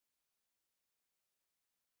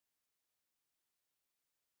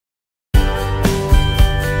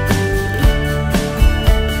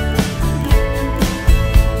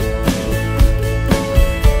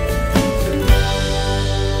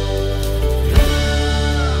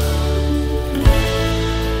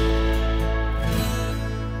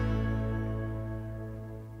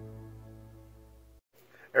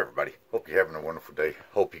you're having a wonderful day.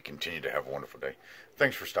 Hope you continue to have a wonderful day.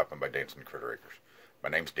 Thanks for stopping by Dancing Critter Acres. My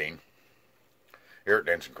name's Dean. Here at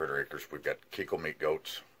Dancing Critter Acres, we've got Quail meat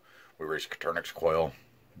goats. We raise quail.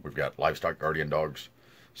 We've got livestock guardian dogs,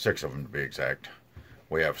 6 of them to be exact.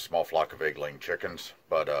 We have a small flock of egg-laying chickens.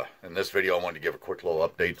 But in this video, I wanted to give a quick little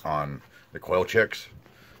update on the quail chicks.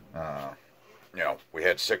 We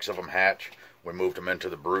had 6 of them hatch. We moved them into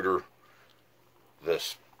the brooder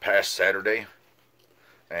this past Saturday.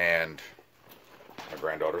 And my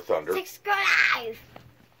granddaughter Thunder. Subscribe!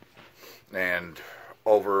 And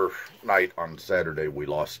overnight on Saturday, we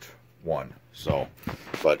lost 1. So,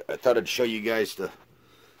 but I thought I'd show you guys the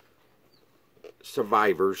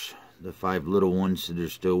survivors, the 5 little ones that are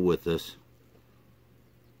still with us.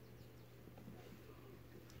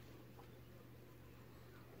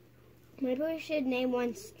 Maybe we should name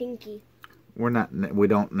one Stinky. We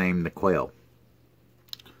don't name the quail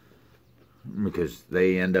because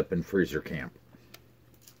they end up in freezer camp.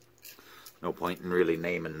 No point in really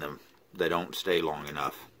naming them. They don't stay long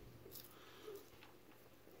enough.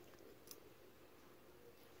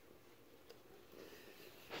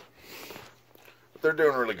 But they're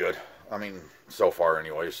doing really good. I mean, so far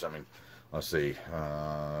anyways. I mean, let's see.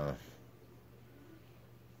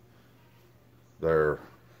 They're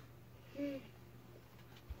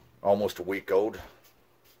almost a week old.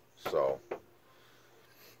 So,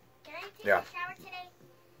 Can I take yeah. a shower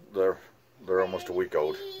today? They're almost a week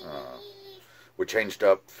old. We changed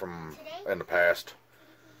up from in the past.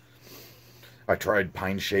 I tried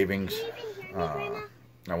pine shavings. I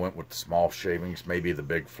went with the small shavings. Maybe the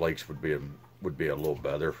big flakes would be a little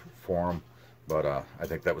better for them. But I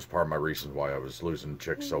think that was part of my reason why I was losing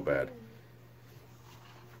chicks so bad.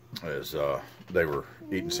 Is they were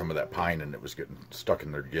eating some of that pine and it was getting stuck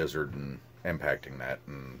in their gizzard and impacting that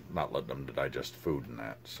and not letting them digest food and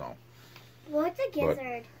that. So. What's a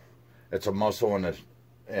gizzard? It's a muscle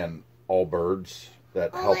in all birds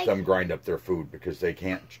that help them grind up their food because they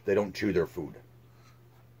don't chew their food.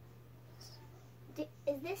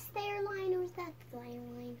 Is this their line or is that the their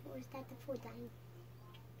line or is that the food line?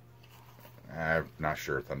 I'm not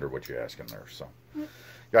sure, Thunder, what you're asking there. So,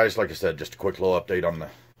 guys, like I said, just a quick little update on the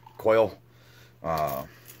quail.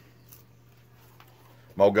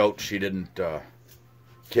 Goat, she didn't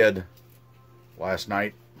kid last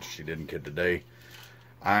night. She didn't kid today.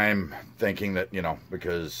 I'm thinking that,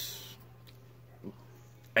 because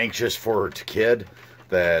anxious for her to kid,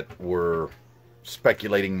 that we're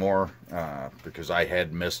speculating more because I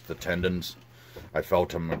had missed the tendons. I felt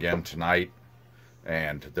them again tonight,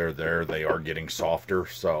 and they're there. They are getting softer,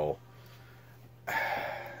 so.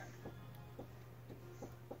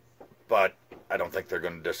 But I don't think they're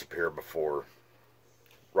going to disappear before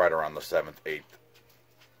right around the 7th, 8th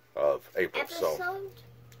of April. So,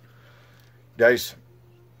 guys.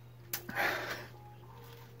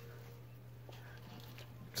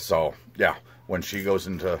 So, yeah, when she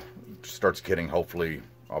starts kidding, hopefully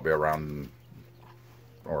I'll be around,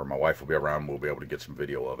 or my wife will be around, we'll be able to get some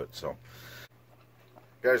video of it. So,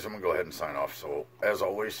 guys, I'm going to go ahead and sign off. So, as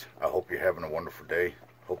always, I hope you're having a wonderful day.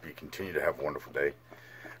 Hope you continue to have a wonderful day.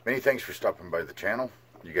 Many thanks for stopping by the channel.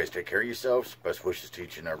 You guys take care of yourselves. Best wishes to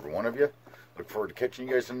each and every one of you. Look forward to catching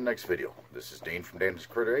you guys in the next video. This is Dean from Dancing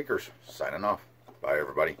Critter Acres, signing off. Bye,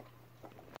 everybody.